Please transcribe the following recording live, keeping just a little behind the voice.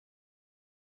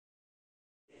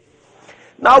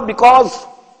Now, because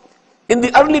in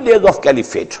the early days of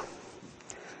Caliphate,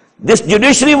 this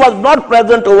judiciary was not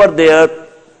present over there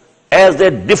as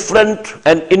a different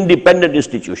and independent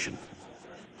institution.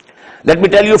 Let me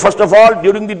tell you, first of all,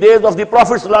 during the days of the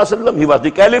Prophet ﷺ, he was the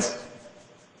Caliph.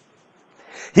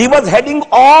 He was heading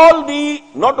all the,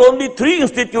 not only 3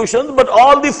 institutions, but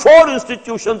all the 4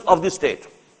 institutions of the state.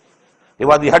 He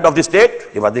was the head of the state,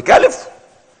 he was the Caliph.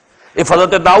 If Hazrat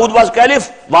Dawood was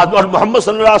Caliph, was not Muhammad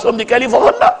ﷺ the Caliph of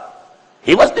Allah?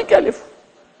 He was the Caliph,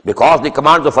 because the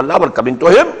commands of Allah were coming to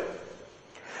him.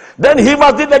 Then he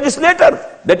was the legislator.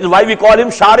 That is why we call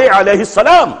him Shari alayhi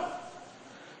salam.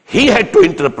 He had to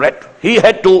interpret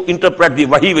the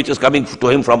wahi which is coming to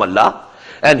him from Allah,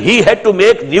 and he had to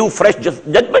make new fresh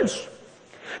judgments.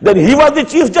 Then he was the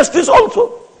Chief Justice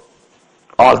also.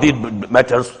 All the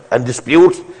matters and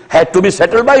disputes had to be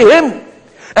settled by him,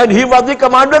 and he was the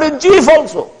Commander-in-Chief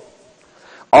also.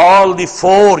 All the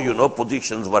 4,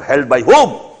 positions were held by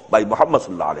whom? By Muhammad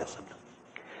sallallahu alaihi wasallam.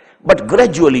 But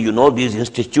gradually, these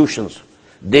institutions,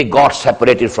 they got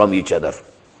separated from each other.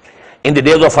 In the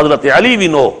days of Hazrat Ali, we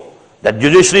know that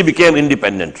judiciary became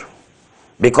independent,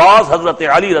 because Hazrat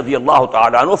Ali radiallahu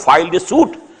ta'ala anhu filed a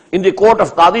suit in the court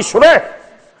of Qadi Shureh,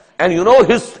 and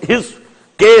his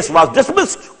case was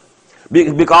dismissed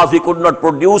because he could not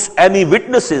produce any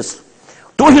witnesses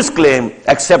to his claim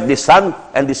except the son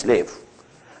and the slave.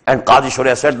 And Qadi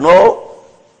Shureh said, no,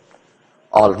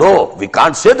 although we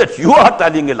can't say that you are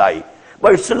telling a lie,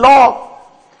 but it's a law.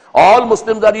 All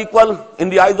Muslims are equal in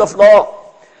the eyes of law.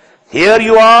 Here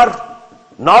you are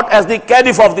not as the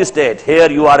caliph of the state. Here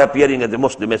you are appearing as a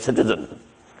Muslim, a citizen.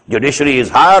 Judiciary is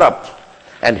higher up.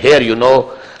 And here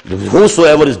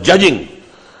whosoever is judging,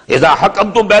 إِذَا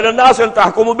حَكَمْتُمْ بَيْنَ النَّاسِ أَن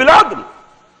تَحْكُمُوا بِالْعَدْلِ.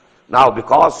 Now,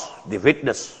 because the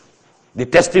witness, the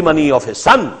testimony of a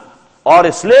son or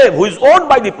a slave who is owned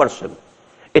by the person,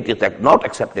 it is not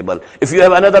acceptable. If you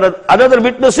have another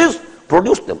witnesses,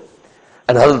 produce them.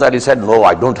 And Hazrat Ali said, no,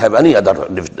 I don't have any other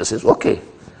witnesses. Okay,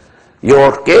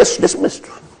 your case dismissed.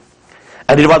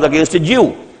 And it was against a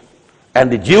Jew.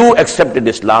 And the Jew accepted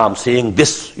Islam, saying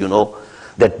this,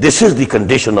 that this is the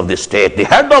condition of the state. The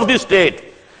head of the state,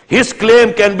 his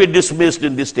claim can be dismissed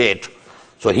in the state.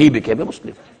 So he became a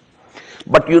Muslim.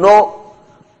 But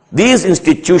these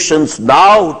institutions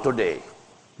now today,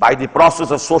 by the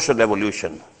process of social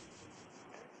evolution,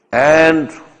 and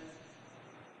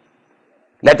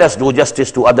let us do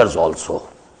justice to others also.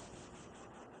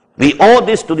 We owe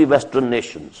this to the Western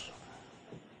nations.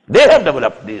 They have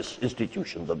developed these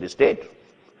institutions of the state.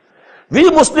 We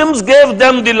Muslims gave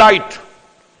them the light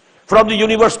from the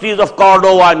universities of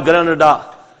Cordova and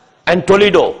Granada and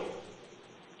Toledo.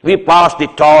 We passed the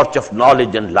torch of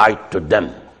knowledge and light to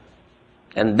them.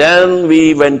 And then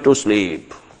we went to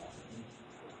sleep.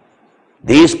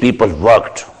 These people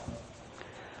worked.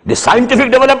 The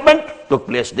scientific development took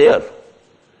place there.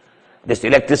 This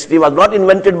electricity was not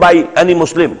invented by any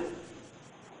Muslim,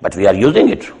 but we are using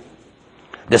it.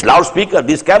 This loudspeaker,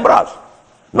 these cameras,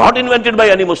 not invented by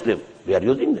any Muslim, we are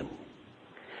using them.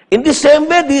 In the same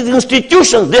way, these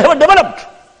institutions, they have developed.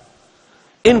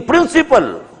 In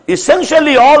principle,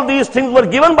 essentially all these things were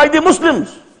given by the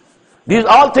Muslims. These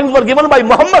all things were given by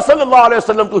Muhammad sallallahu alaihi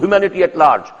wasallam to humanity at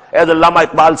large. As Allama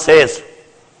Iqbal says,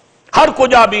 Har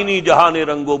kuja bini jahane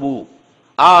rangobu,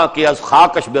 aanke az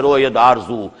khakash beroyad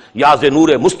arzu, ya ze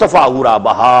noore Mustafa ura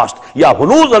bahast, ya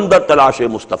hunuz andar talashe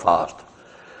Mustafast.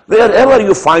 Wherever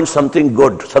you find something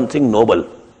good, something noble,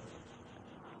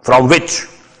 from which,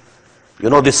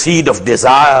 the seed of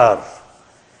desire,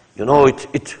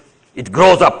 it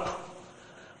grows up,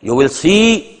 you will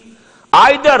see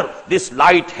either this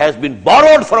light has been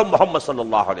borrowed from Muhammad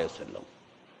sallallahu alaihi wasallam,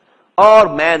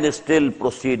 or man is still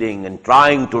proceeding and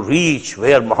trying to reach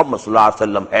where Muhammad sallallahu alaihi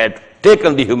wasallam had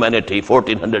taken the humanity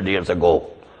 1400 years ago.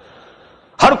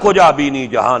 Har koja bini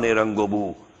jahane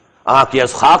rangobu, aanke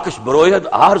az khakash baroyad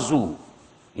arzu,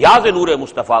 ya ze noore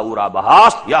Mustafa ura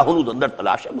bahast, ya hunud andar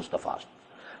talashe Mustafast.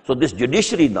 So this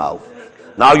judiciary now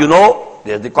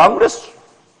there's the Congress,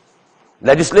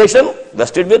 legislation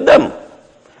vested with them.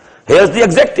 Here's the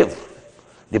executive.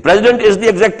 The president is the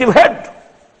executive head.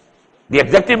 The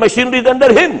executive machinery is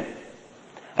under him.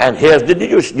 And here's the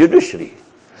judiciary.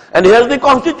 And here's the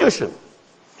constitution.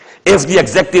 If the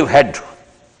executive head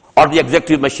or the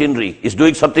executive machinery is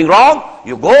doing something wrong,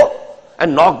 you go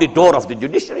and knock the door of the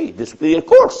judiciary, the superior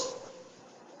courts.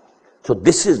 So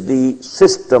this is the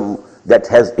system that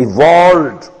has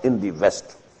evolved in the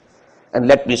West. And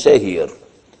let me say here,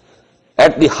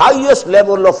 at the highest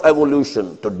level of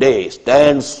evolution today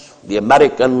stands the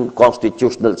American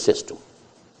constitutional system.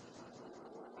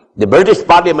 The British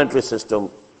parliamentary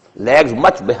system lags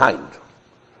much behind.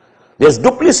 There's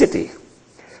duplicity.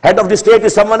 Head of the state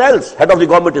is someone else. Head of the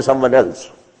government is someone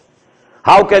else.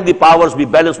 How can the powers be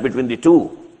balanced between the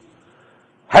two?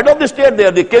 Head of the state there,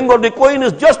 the king or the queen,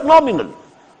 is just nominal,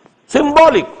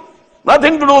 symbolic,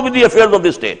 nothing to do with the affairs of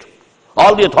the state.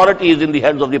 All the authority is in the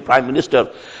hands of the prime minister.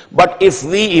 But if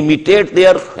we imitate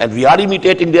their, and we are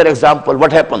imitating their example,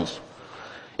 what happens?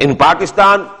 In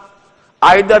Pakistan,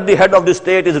 either the head of the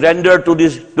state is rendered to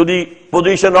the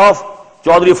position of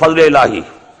Chaudhry Fazl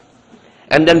Ilahi,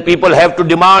 and then people have to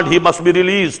demand he must be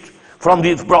released from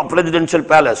the presidential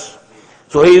palace.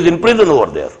 So he is in prison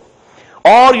over there.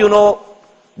 Or, you know,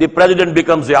 the president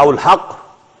becomes Ziaul Haq,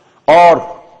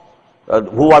 or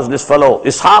who was this fellow,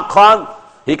 Ishaq Khan,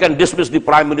 he can dismiss the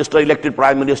prime minister, elected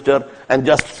prime minister, and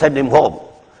just send him home.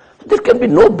 There can be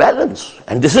no balance,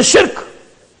 and this is shirk.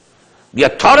 The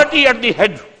authority at the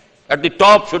head, at the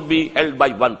top, should be held by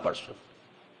one person.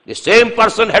 The same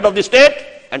person, head of the state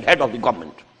and head of the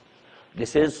government.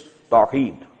 This is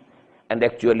Tawheed, and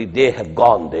actually they have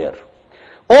gone there.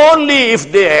 Only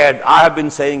if they add, I have been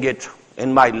saying it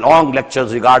in my long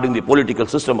lectures regarding the political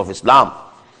system of Islam,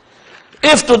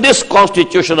 if to this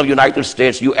constitution of United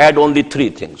States you add only three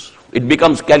things, it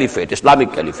becomes Caliphate,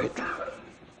 Islamic Caliphate.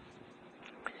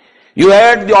 You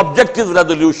add the objective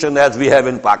resolution as we have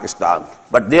in Pakistan,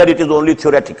 but there it is only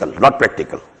theoretical, not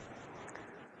practical.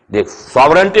 The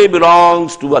sovereignty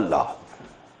belongs to Allah.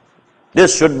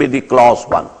 This should be the clause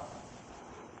 1.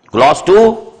 Clause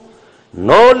 2,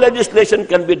 no legislation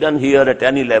can be done here at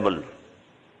any level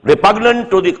repugnant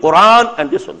to the Quran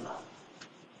and the Sunnah.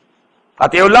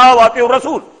 Atiullah wa atiur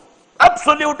Rasul.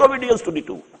 Absolute obedience to the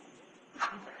two.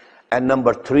 And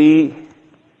number 3,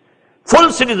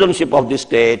 full citizenship of the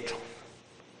state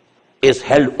is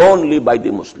held only by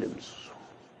the Muslims.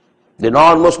 The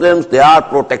non-Muslims, they are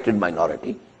protected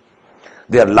minority.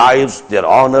 Their lives, their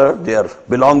honor, their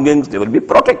belongings, they will be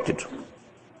protected.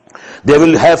 They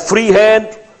will have free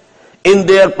hand in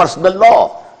their personal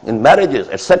law, in marriages,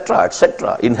 etc.,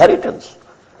 etc., inheritance.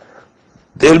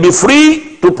 They will be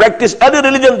free to practice any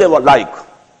religion they would like.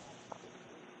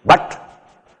 But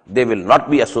they will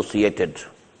not be associated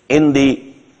in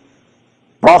the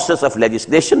process of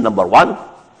legislation, number 1,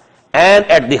 and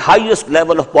at the highest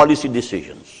level of policy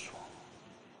decisions.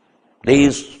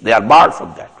 They are barred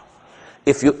from that.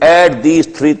 If you add these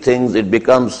 3 things, it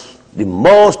becomes the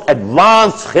most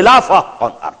advanced Khilafah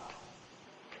on earth.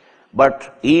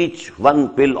 But each one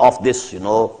pill of this,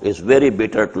 is very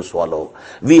bitter to swallow.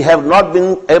 We have not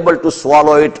been able to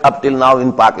swallow it up till now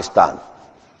in Pakistan.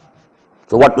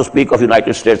 So what to speak of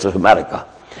United States of America?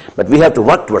 But we have to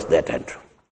work towards that end.